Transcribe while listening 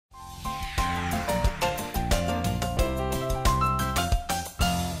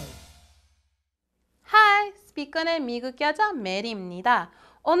스피커의 미국 여자 메리입니다.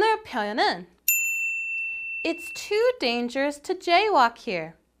 오늘 표현은 It's too dangerous to jaywalk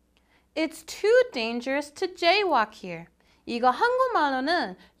here. It's too dangerous to jaywalk here. 이거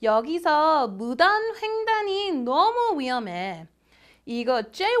한국말로는 여기서 무단 횡단이 너무 위험해. 이거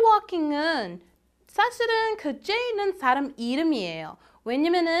jaywalking은 사실은 그 J는 사람 이름이에요.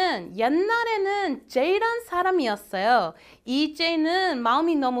 왜냐면은 옛날에는 J란 사람이었어요. 이 J는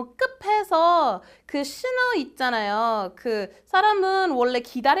마음이 너무 급해서 그 신호 있잖아요. 그 사람은 원래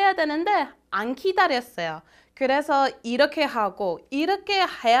기다려야 되는데 안 기다렸어요. 그래서 이렇게 하고 이렇게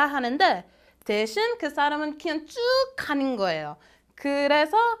해야 하는데 대신 그 사람은 그냥 쭉 가는 거예요.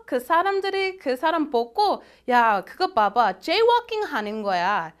 그래서 그 사람들이 그 사람 보고 야 그거 봐봐 jaywalking 하는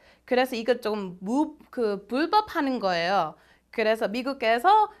거야. 그래서 이거 좀 불법하는 거예요. 그래서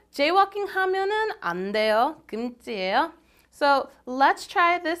미국에서 jaywalking 하면은 안 돼요. 금지예요. So let's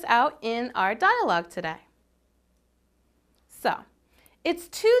try this out in our dialogue today. So, it's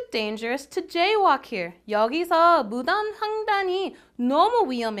too dangerous to jaywalk here. 여기서 무단 횡단이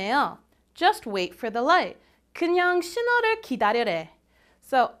너무 위험해요. Just wait for the light. 그냥 신호를 기다려래.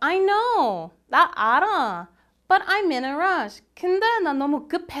 So, I know. 나 알아. But I'm in a rush. 근데 나 너무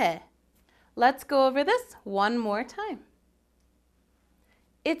급해. Let's go over this one more time.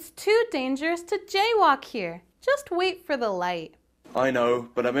 It's too dangerous to jaywalk here. Just wait for the light. I know,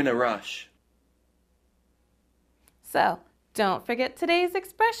 but I'm in a rush. So, don't forget today's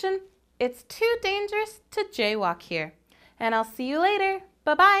expression. It's too dangerous to jaywalk here. And I'll see you later.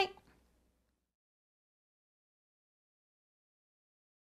 Bye-bye.